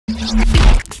So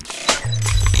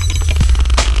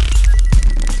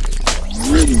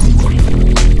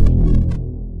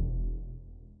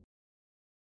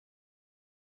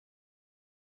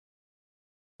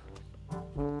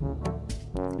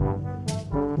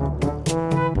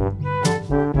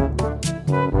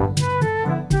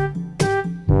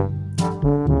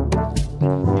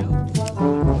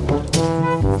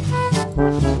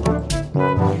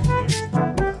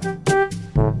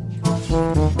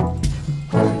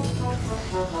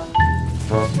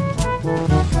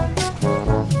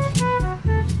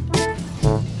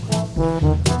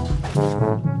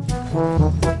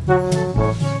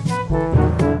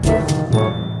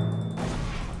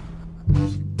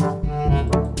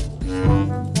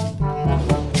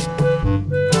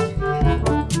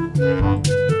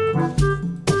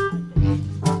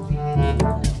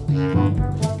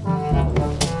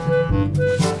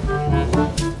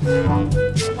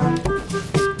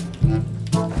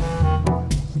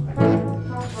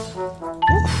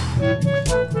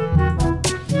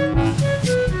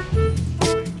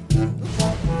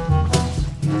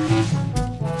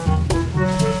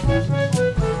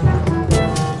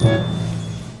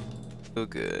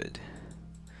good.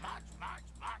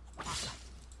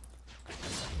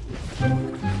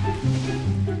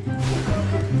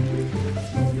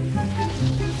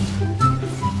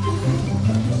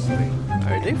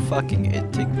 Are they fucking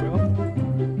inting, bro?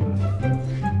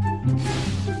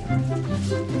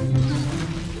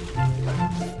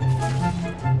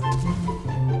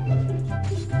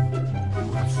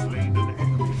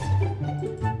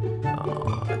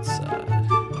 Oh, it's sad.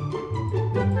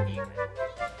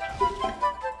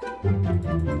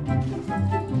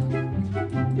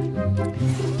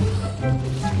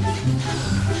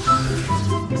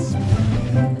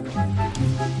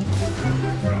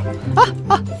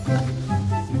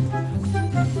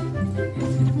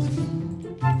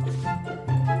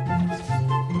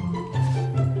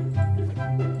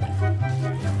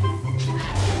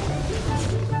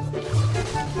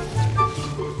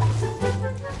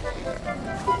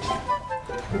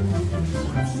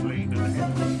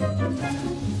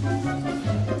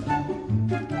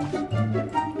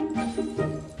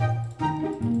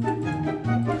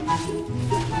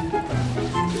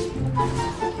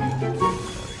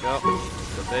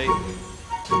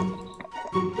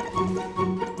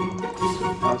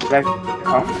 Should I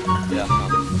come? Yeah,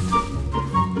 come.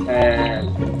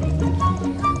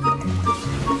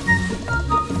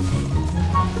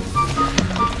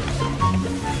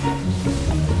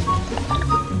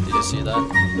 Did you see that?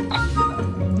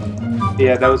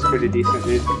 Yeah, that was pretty decent,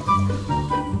 dude.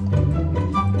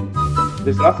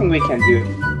 There's nothing we can do.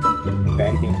 If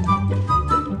anything.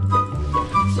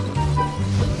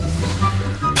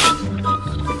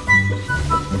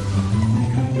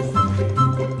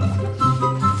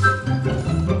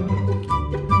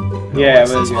 Yeah,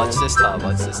 watch this top,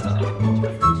 watch this top.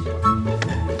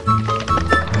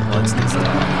 Watch this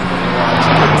top. Watch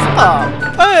this top.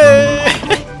 Hey!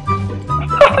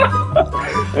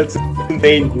 That's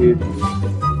insane, dude.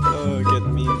 Oh, get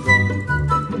me wrong.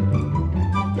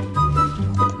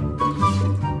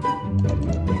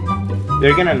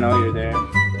 They're gonna know you're there.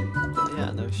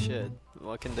 Yeah, no shit.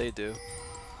 What can they do?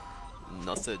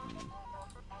 Nothing.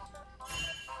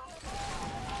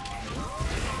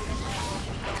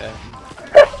 Okay.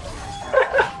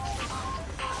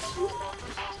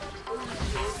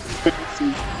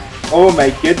 Oh my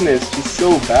goodness, she's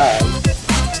so bad.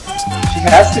 She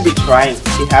has to be trying.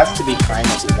 She has to be trying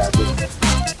to do that. Dude.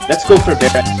 Let's go for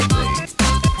Baron. I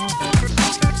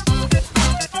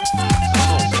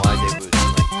don't know why they would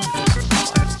like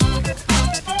do this on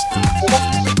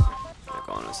finals. Like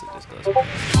honestly, this doesn't.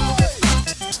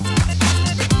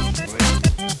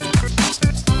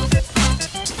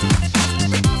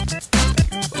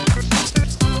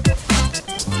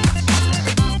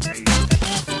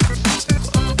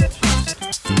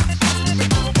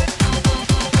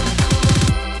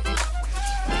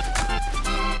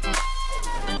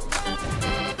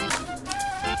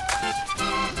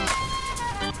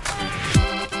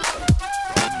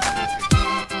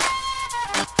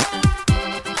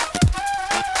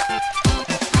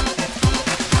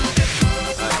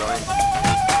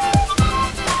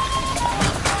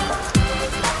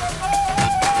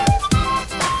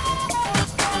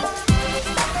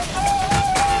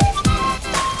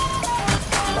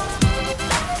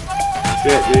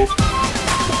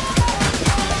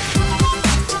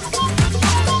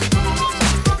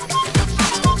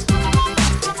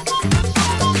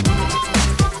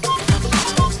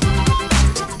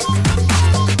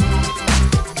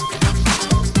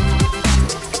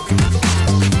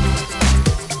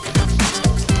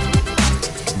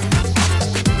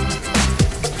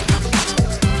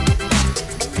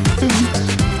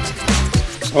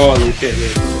 Holy shit,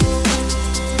 dude.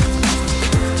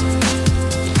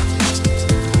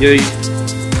 Yo,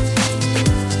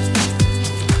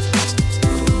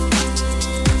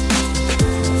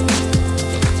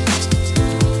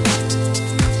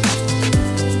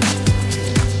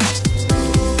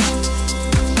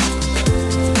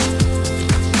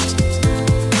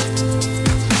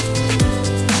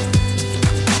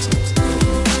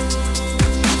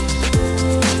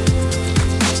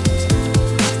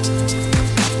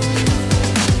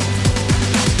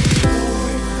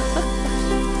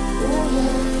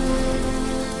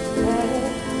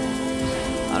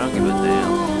 I don't give a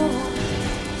damn.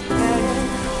 I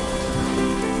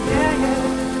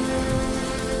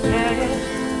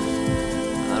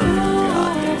don't give a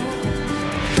goddamn.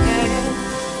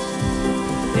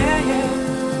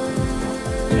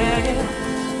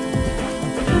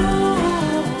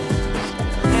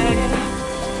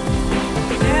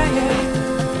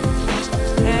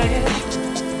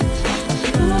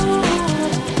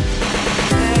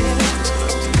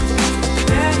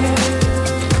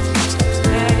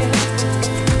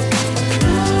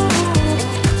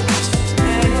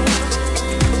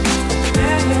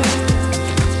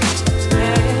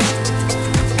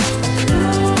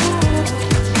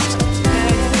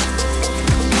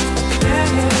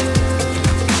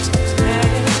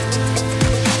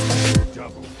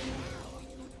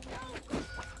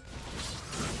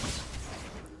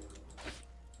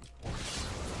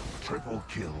 Triple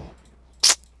kill.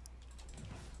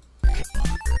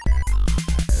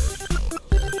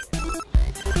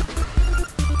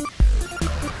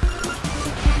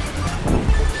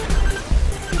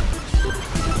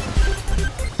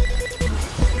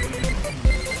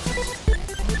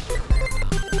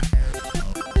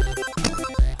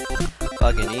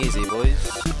 Fucking easy, boys.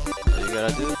 All you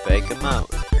gotta do, fake him out.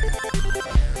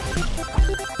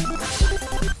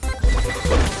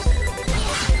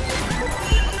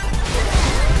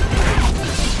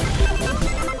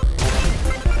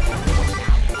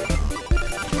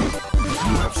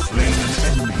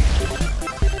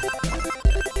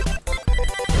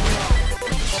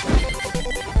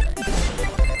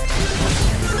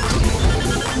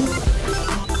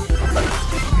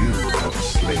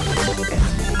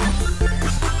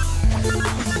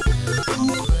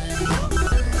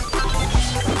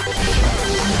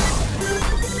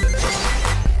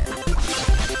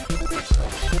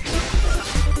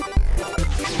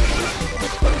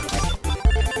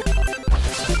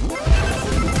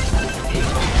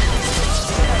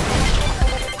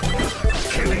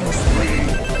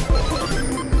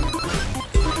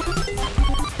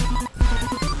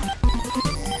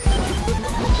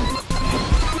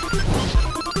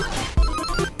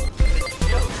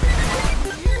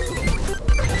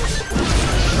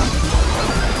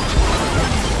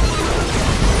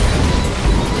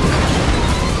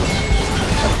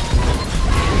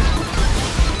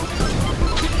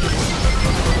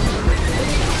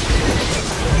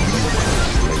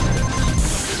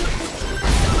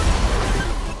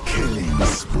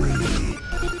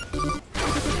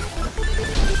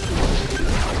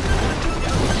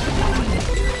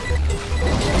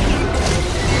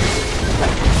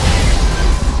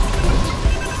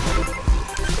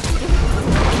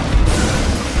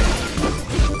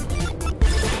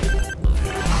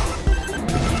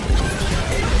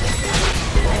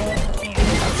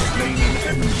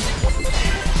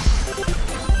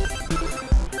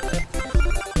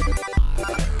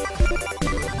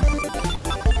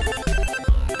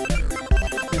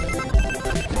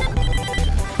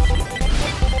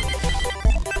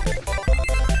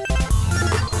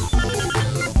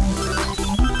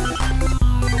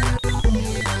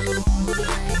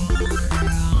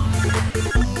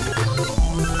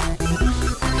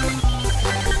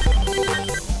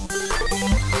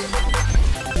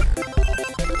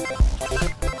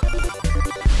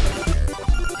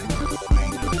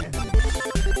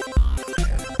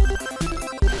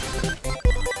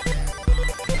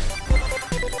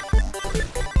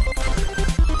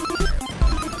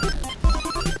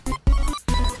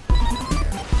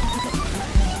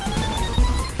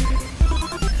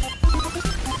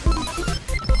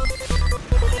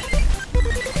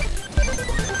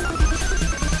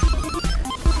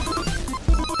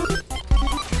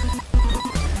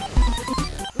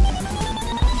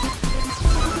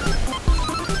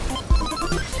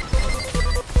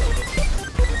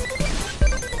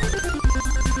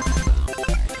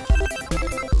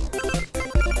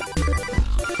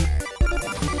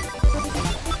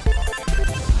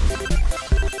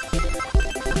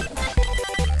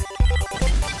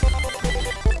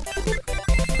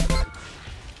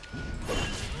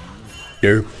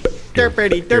 Derp.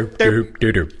 Derpity derp derp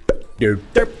derp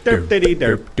derp derp diddy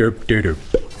derp derp derp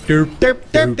derp derp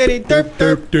derp diddy derp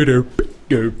derp derp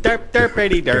derp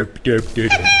derpity derp derp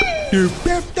derp derp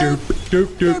derp derp derp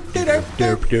derp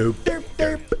derp derp derp derp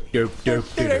derp derp derp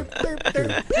derp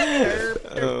derp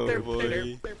Oh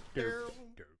boy.